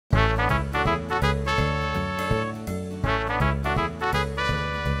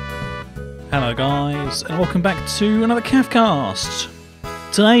Hello guys, and welcome back to another Cavcast.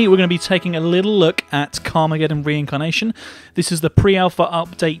 Today we're going to be taking a little look at Carmageddon Reincarnation. This is the pre-alpha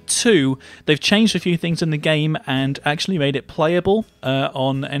update 2. They've changed a few things in the game and actually made it playable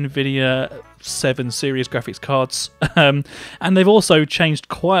on NVIDIA 7 series graphics cards. And they've also changed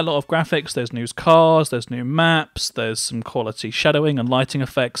quite a lot of graphics. There's new cars, there's new maps, there's some quality shadowing and lighting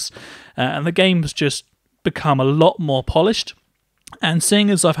effects. And the game's just become a lot more polished. And seeing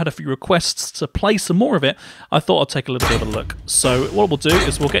as I've had a few requests to play some more of it, I thought I'd take a little bit of a look. So what we'll do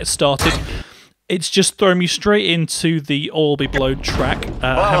is we'll get started. It's just thrown me straight into the All Be Blowed track.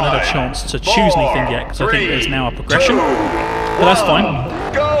 I haven't had a chance to choose anything yet because I think there's now a progression. But that's fine.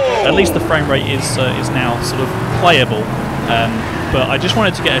 At least the frame rate is now sort of playable. But I just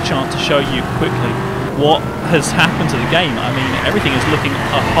wanted to get a chance to show you quickly what has happened to the game. I mean, everything is looking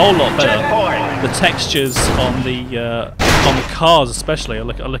a whole lot better. The textures on the cars especially are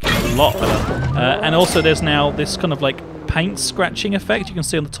looking a lot better. And also there's now this kind of like paint scratching effect. You can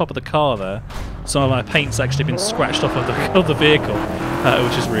see on the top of the car there. Some of my paint's actually been scratched off of the vehicle,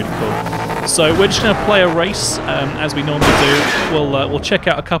 which is really cool. So we're just going to play a race as we normally do. We'll check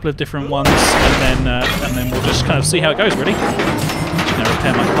out a couple of different ones and then we'll just kind of see how it goes really. Just going to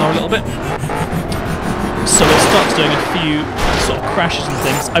repair my car a little bit. So we'll start doing a few sort of crashes and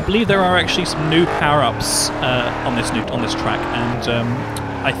things. I believe there are actually some new power-ups on this track, and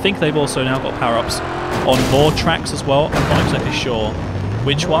I think they've also now got power-ups on more tracks as well. I'm not exactly sure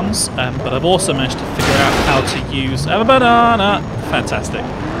which ones, but I've also managed to figure out how to use a banana. Fantastic!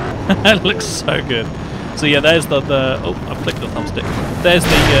 It looks so good. So yeah, there's the oh, I've clicked the thumbstick. There's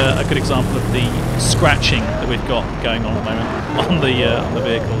a good example of the scratching that we've got going on at the moment on the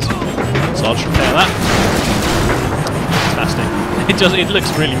vehicles. So I'll just repair that. Fantastic. It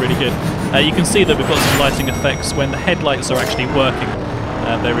looks really, really good. You can see that we've got some lighting effects when the headlights are actually working.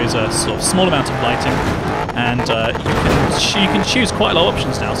 There is a sort of small amount of lighting, and you can choose quite a lot of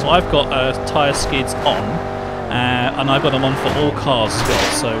options now. So I've got tyre skids on, and I've got them on for all cars as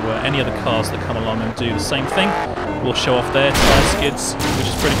well. So any other cars that come along and do the same thing will show off their tyre skids, which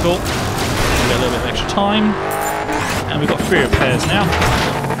is pretty cool. We'll get a little bit of extra time, and we've got 3 repairs now.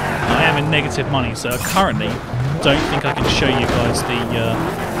 I am in negative money, so I currently don't think I can show you guys the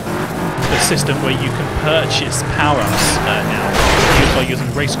system where you can purchase power-ups now by using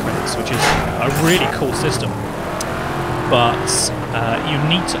race credits, which is a really cool system. But you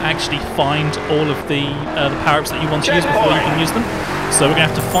need to actually find all of the power-ups that you want to use before you can use them. So we're going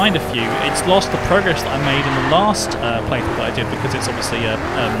to have to find a few. It's lost the progress that I made in the last playthrough that I did because it's obviously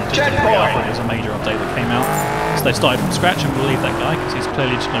just a pre-alpha. It was a major update that came out. So they started from scratch, and we'll leave that guy because he's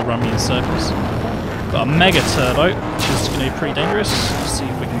clearly just going to run me in circles. Got a mega turbo, which is going to be pretty dangerous. Let's see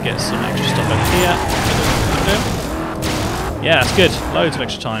if we can get some extra stuff over here. Yeah, that's good. Loads of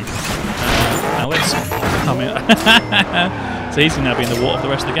extra time. Now let's come in. So he's going to now be in the water for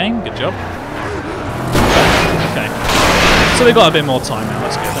the rest of the game. Good job. Okay. So we've got a bit more time now.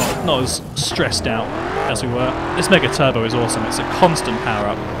 That's good. Not as stressed out as we were. This mega turbo is awesome. It's a constant power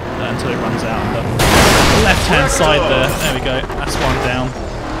up until it runs out. On the left-hand side there we go. That's one down.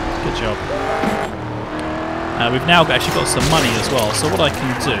 Good job. We've now actually got some money as well. So what I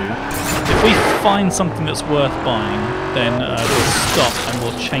can do, if we find something that's worth buying, then we'll stop and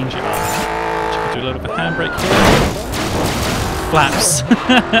we'll change it up. So do a little bit of a handbrake here. Flaps.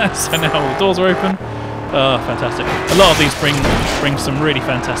 So now all the doors are open. Oh, fantastic. A lot of these bring some really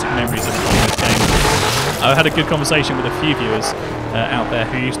fantastic memories of this game. I've had a good conversation with a few viewers out there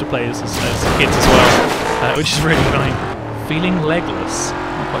who used to play as kids as well, which is really funny. Feeling legless.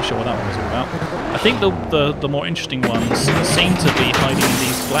 I'm not quite sure what that one was all about. I think the more interesting ones seem to be hiding in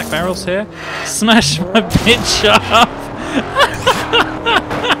these black barrels here. Smash my bitch up!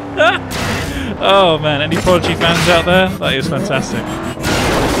 Oh man, any Prodigy fans out there? That is fantastic.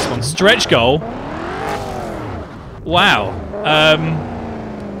 This one, stretch goal. Wow.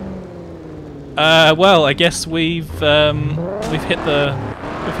 Well, I guess we've hit the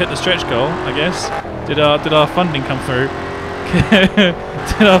stretch goal. I guess. Did our funding come through?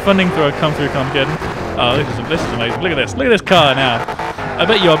 Did our funding come through Carmageddon? Oh, this is amazing. Look at this. Look at this car now. I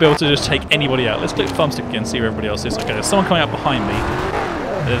bet you I'll be able to just take anybody out. Let's click the thumbstick again, see where everybody else is. Okay, there's someone coming up behind me.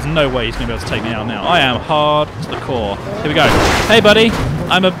 There's no way he's going to be able to take me out now. I am hard to the core. Here we go. Hey, buddy.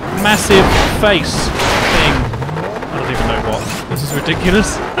 I'm a massive face thing. I don't even know what. This is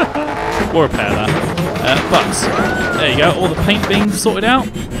ridiculous. We'll repair that. But there you go. All the paint being sorted out.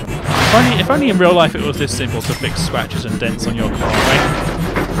 If only in real life it was this simple to fix scratches and dents on your car, right?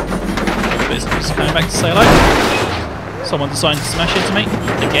 Business. Coming back to say hello. Someone decided to smash into me.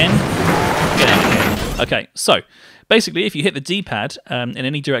 Again. Okay, so basically, if you hit the D-pad in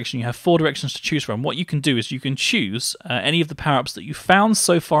any direction, you have 4 directions to choose from. What you can do is you can choose any of the power-ups that you found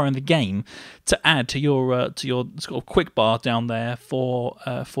so far in the game to add to your sort of quick bar down there for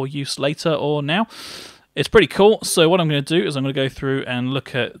use later or now. It's pretty cool. So what I'm going to do is I'm going to go through and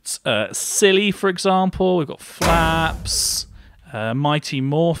look at Silly, for example. We've got Flaps, Mighty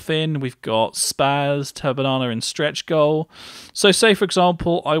Morphin, we've got Spaz, Turbanana, and Stretch Goal. So say, for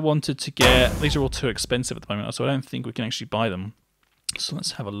example, I wanted to get... These are all too expensive at the moment, so I don't think we can actually buy them. So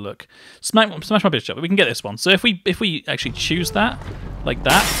let's have a look. Smash my bitch up. We can get this one. So if we actually choose that, like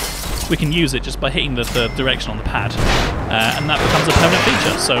that, we can use it just by hitting the direction on the pad. And that becomes a permanent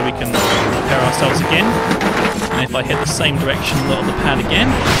feature. So we can prepare ourselves again. And if I hit the same direction on the pad again,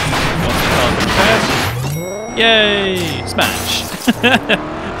 yay! Smash!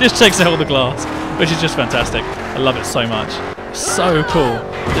 Just takes out all the glass, which is just fantastic. I love it so much. So cool.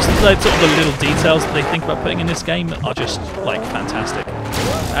 Just sort of the little details that they think about putting in this game are just like fantastic.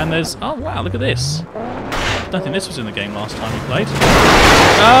 And there's, oh wow, look at this. I don't think this was in the game last time we played.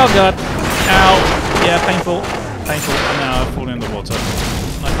 Oh god. Ow. Yeah, painful. Painful. And now I've fallen in the water.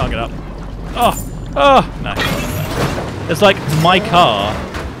 And I can't get up. Oh. Oh. No. It's like my car,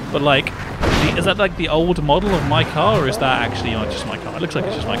 but like, is that like the old model of my car, or is that actually not just my car? It looks like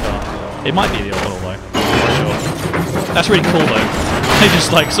it's just my car. It might be the old model though. I'm not sure. That's really cool though. They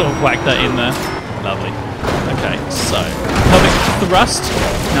just like sort of whacked that in there. Lovely. Okay, so pelvic thrust.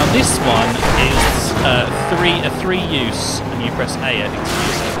 Now this one is a 3 use, and you press A, I think, to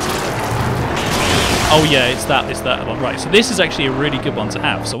use it. Oh yeah, it's that one. Right. So this is actually a really good one to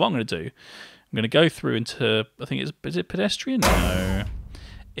have. So what I'm going to do, I'm going to go through into, I think is it pedestrian? No.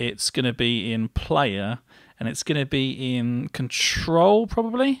 It's going to be in player, and it's going to be in control,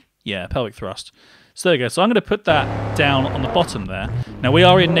 probably. Yeah, pelvic thrust. So there we go. So I'm going to put that down on the bottom there. Now we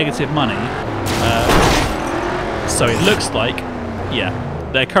are in negative money, so it looks like, yeah,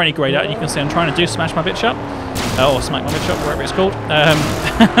 they're currently greyed out. And you can see I'm trying to do Smash My Bitch Up, or Smack My Bitch Up, whatever it's called.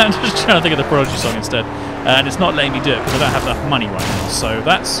 I'm just trying to think of the Prodigy song instead, and it's not letting me do it because I don't have enough money right now. So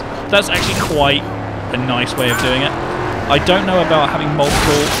that's actually quite a nice way of doing it. I don't know about having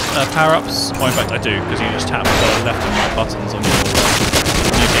multiple power-ups. Well, in fact, I do, because you just tap the left and right buttons on your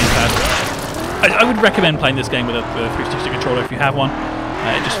gamepad. I would recommend playing this game with a 360 controller if you have one.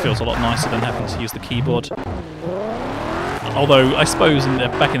 It just feels a lot nicer than having to use the keyboard. Although, I suppose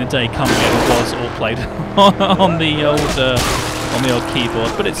back in the day, Carmageddon was all played on the old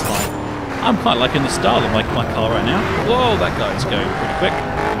keyboard, but it's fine. I'm quite liking the style of my car right now. Whoa, that guy's going pretty quick.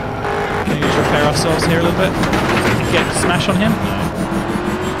 Can we just repair ourselves here a little bit? Get a smash on him? No.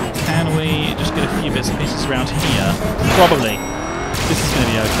 Can we just get a few bits and pieces around here? Probably. This is going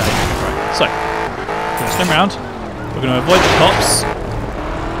to be okay. Right. So, let's swim around. We're going to avoid the cops.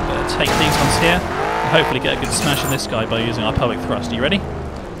 We're going to take these ones here. And hopefully get a good smash on this guy by using our pelvic thrust. Are you ready?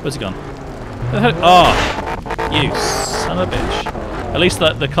 Where's he gone? Oh! You son of a bitch. At least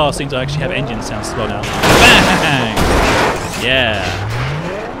the car seems to actually have engine sounds as well now. Bang! Yeah.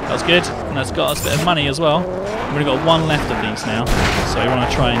 That was good. And that's got us a bit of money as well. We've only got one left of these now, so we want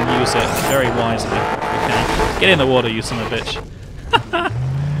to try and use it very wisely. Okay, get in the water, you son of a bitch.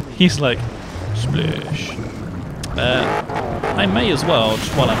 He's like, splish. I may as well,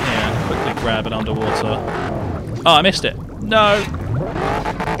 just while I'm here, quickly grab it underwater. Oh, I missed it. No.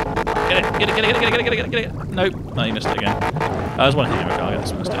 Get it, get it, get it, get it, get it, get it, get it. Nope. No, you missed it again. I was one hitting him. I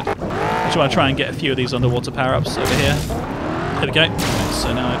guess instead. I just want to try and get a few of these underwater power-ups over here. There we go.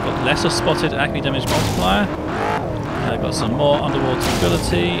 So now I've got lesser spotted acme damage multiplier. I've got some more underwater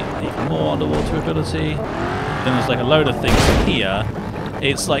ability, even more underwater ability. Then there's like a load of things here.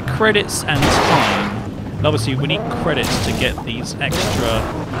 It's like credits and time. And obviously we need credits to get these extra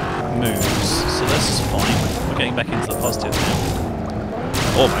moves. So this is fine. We're getting back into the positive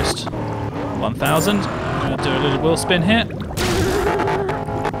now. Almost. 1,000. I'm going to do a little wheel spin here.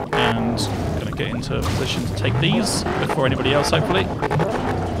 And I'm going to get into a position to take these before anybody else, hopefully.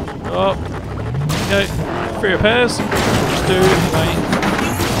 Oh, there we go. 3 repairs. Just do anyway.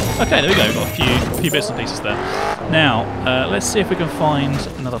 Okay, there we go. We've got a few bits and pieces there. Now, let's see if we can find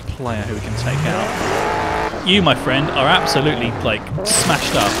another player who we can take out. You, my friend, are absolutely like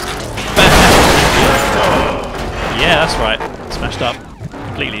smashed up. Yeah, that's right. Smashed up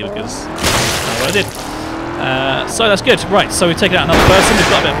completely because that's what I did. So that's good. Right, so we've taken out another person. We've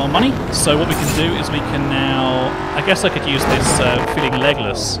got a bit more money. So what we can do is we can now... I guess I could use this feeling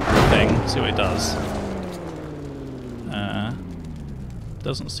legless thing. See what it does.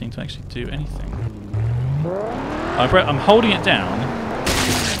 Doesn't seem to actually do anything. I'm holding it down.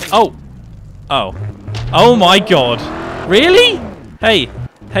 Oh! Oh. Oh my god! Really? Hey,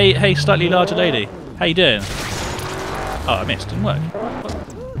 slightly larger lady. How you doing? Oh, I missed. Didn't work. What?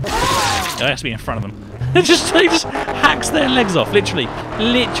 Oh, it has to be in front of them. He just hacks their legs off. Literally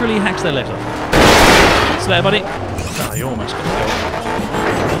hacks their legs off. See you later, buddy. Oh, you almost got killed.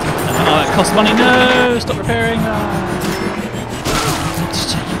 Oh, that costs money. No! Stop repairing. Just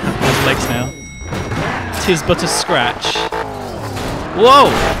taking out his legs now. 'Tis but a scratch. Whoa!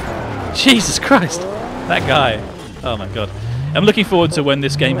 Jesus Christ! That guy. Oh my god. I'm looking forward to when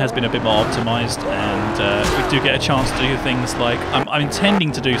this game has been a bit more optimised and we do get a chance to do things like... I'm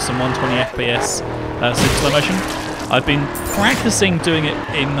intending to do some 120 FPS slow motion. I've been practicing doing it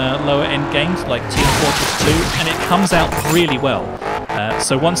in lower end games like Team Fortress 2 and it comes out really well.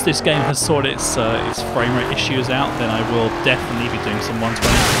 So once this game has sorted its frame rate issues out, then I will definitely be doing some 120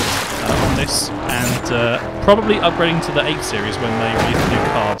 on this and probably upgrading to the 8 series when they release the new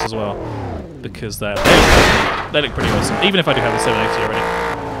cards as well. Because they look pretty awesome, even if I do have the 780 already.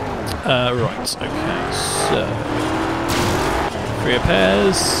 Right, okay, so... 3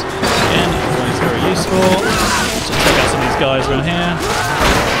 repairs. Again, always very useful. Just check out some of these guys around here.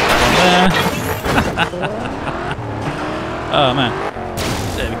 One there. Oh man.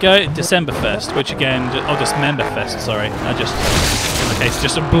 There we go, Decemberfest, which again... Oh, Dismemberfest, sorry. I just... In the case,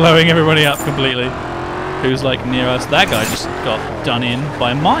 just blowing everybody up completely. Who's like near us. That guy just got done in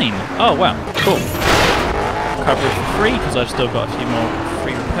by a mine. Oh wow, cool. Recovery for free, because I've still got a few more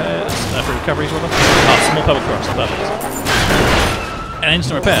free repairs, free recoveries rather. Oh, some more public cross, perfect. An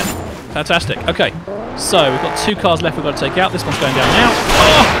instant repair. Fantastic. Okay, so we've got 2 cars left we've got to take out. This one's going down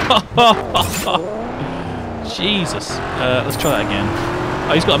now. Oh! Jesus. Let's try that again.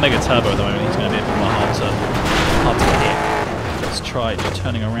 Oh, he's got a mega turbo at the moment. He's going to be a bit more hard to hit. Let's try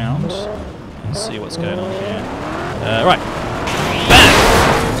turning around. See what's going on here. Right. Bam!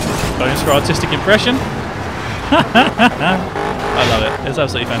 Bonus for artistic impression. I love it. It's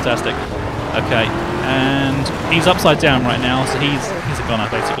absolutely fantastic. Okay, and he's upside down right now, so he's a goner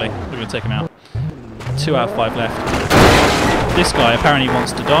basically. We're going to take him out. 2 out of 5 left. This guy apparently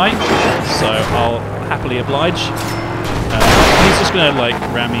wants to die, so I'll happily oblige. He's just going to like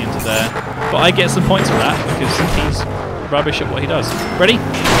ram me into there, but I get some points for that because he's rubbish at what he does. Ready?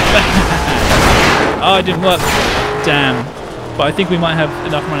 Oh, it didn't work. Damn. But I think we might have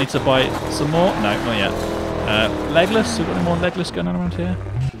enough money to buy some more. No, not yet. Legless? We've got any more legless going on around here?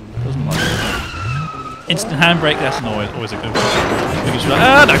 Doesn't like it. Instant handbrake, that's always a good one. We can just be like,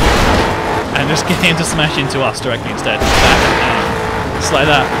 ah, no! And just get him to smash into us directly instead. Just like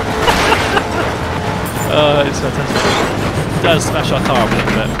that. Oh, it's fantastic. It does smash our car up a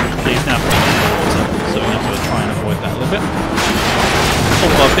little bit. He's now putting in water, so we're going to have to try and avoid that a little bit. All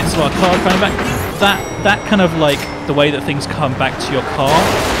our bits of our car coming back. That kind of like the way that things come back to your car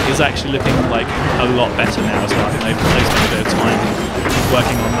is actually looking like a lot better now as well. I think they've spent a bit of time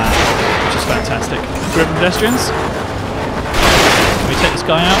working on that, which is fantastic. Group of pedestrians. Can we take this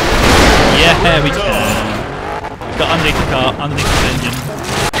guy out? Yeah, we can. We got underneath the car, underneath the engine.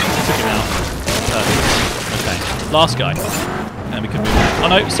 Took him out. Perfect. Okay, last guy. And we can move on.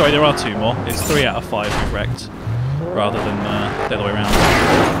 Oh no, sorry, there are 2 more. It's 3 out of 5 we've wrecked, rather than the other way around.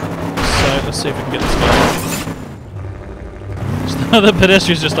 So let's see if we can get this guy. The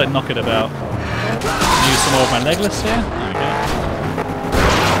pedestrians just like knock it about. Use some more of my legless here. There we go.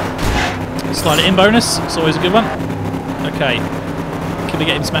 Slide it in bonus. It's always a good one. Okay. Can we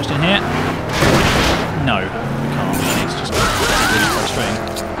get him smashed in here? No, we can't. It's just really frustrating.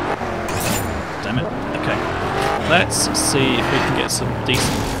 Damn it. Okay. Let's see if we can get some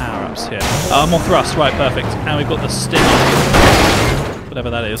decent power-ups here. More thrust. Right, perfect. And we've got the stick.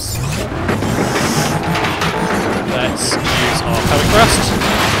 Whatever that is. Let's use our pelvic thrust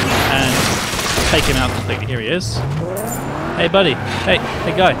and take him out completely. Here he is. Hey buddy, hey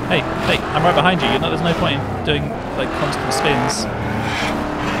guy, hey, I'm right behind you. There's no point in doing like constant spins.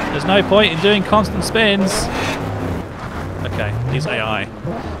 There's no point in doing constant spins. Okay, he's AI.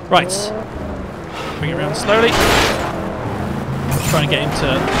 Right, bring it around slowly. Trying to get him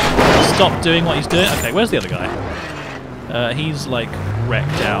to stop doing what he's doing. Okay, where's the other guy? He's like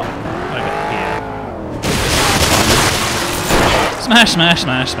wrecked out over here. Smash, smash,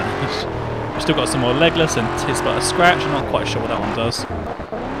 smash, smash. We've still got some more legless and tis but a scratch. I'm not quite sure what that one does.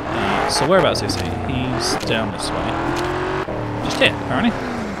 So whereabouts is he? He's down this way. Just here, apparently.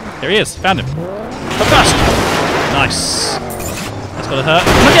 Here he is. Found him. But fast! Nice. That's got to hurt.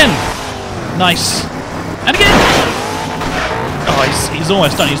 And again! Nice. And again! Oh, he's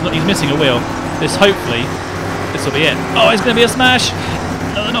almost done. He's missing a wheel. Hopefully, this will be it. Oh, it's going to be a smash!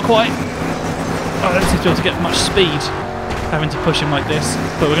 No, not quite. Oh, I don't seem to be able to get much speed having to push him like this.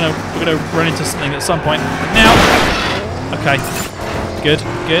 But we're gonna run into something at some point. Now! Okay. Good,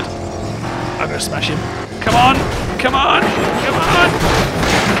 good. I'm going to smash him. Come on! Come on! Come on!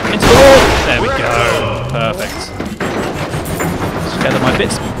 Into the wall! There we go. Perfect. Just gather my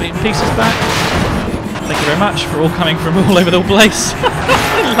bits and pieces back. Thank you very much for all coming from all over the place.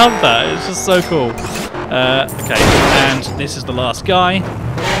 I love that. It's just so cool. Okay, and this is the last guy.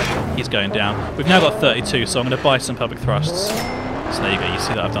 He's going down. We've now got 32, so I'm going to buy some public thrusts. So there you go. You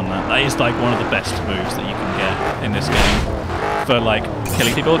see that I've done that. That is like one of the best moves that you can get in this game for like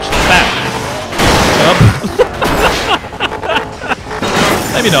killing people. Just like bam.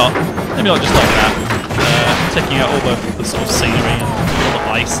 Maybe not. Maybe not just like that. Taking out all the sort of scenery and all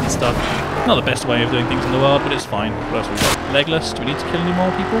the ice and stuff. Not the best way of doing things in the world, but it's fine. What else have we got? Legless. Do we need to kill any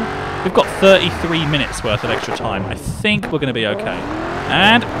more people? We've got 33 minutes worth of extra time. I think we're going to be okay.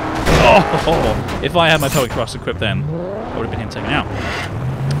 And oh, if I had my pelvic thrust equipped then, I would have been him taken out.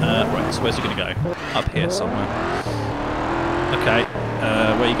 Right, so where's he going to go? Up here somewhere. Okay.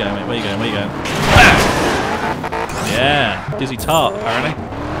 Where are you going, mate? Where are you going? Where are you going? Bam! Yeah, dizzy tart, apparently.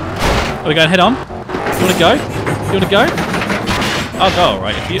 Are we going head on? You want to go? You want to go? I'll go,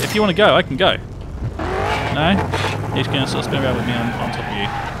 alright. If you want to go, I can go. No? You're just going to sort of spin around with me on top of you.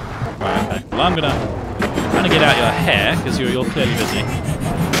 Right, okay. Well, I'm gonna get out your hair, because you're clearly busy.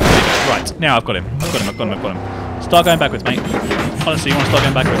 Right, now I've got him. I've got him. Start going backwards, mate. Honestly, you want to start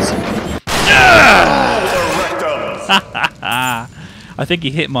going backwards? I think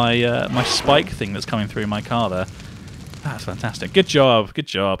he hit my my spike thing that's coming through my car there. That's fantastic. Good job. Good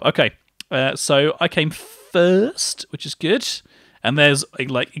job. Okay, so I came first, which is good. And there's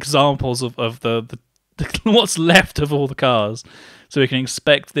like examples of the what's left of all the cars. So we can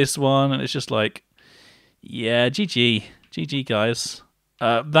inspect this one, and it's just like, yeah, GG, guys.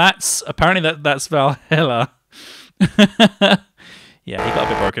 That's apparently that's Valhalla. Yeah, he got a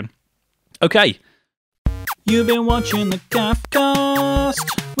bit broken. Okay. You've been watching the Cafcast.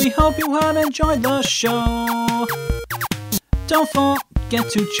 We hope you have enjoyed the show. Don't forget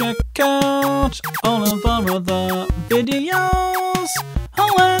to check out all of our other videos.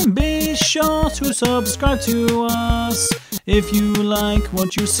 Oh, and be sure to subscribe to us if you like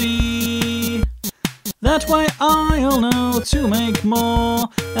what you see. That way I'll know to make more,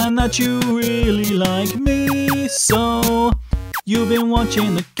 and that you really like me. So, you've been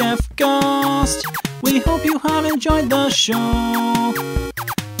watching the Cafcast. We hope you have enjoyed the show.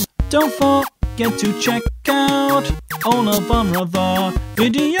 Don't forget to check out all of our other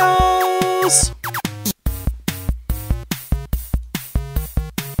videos.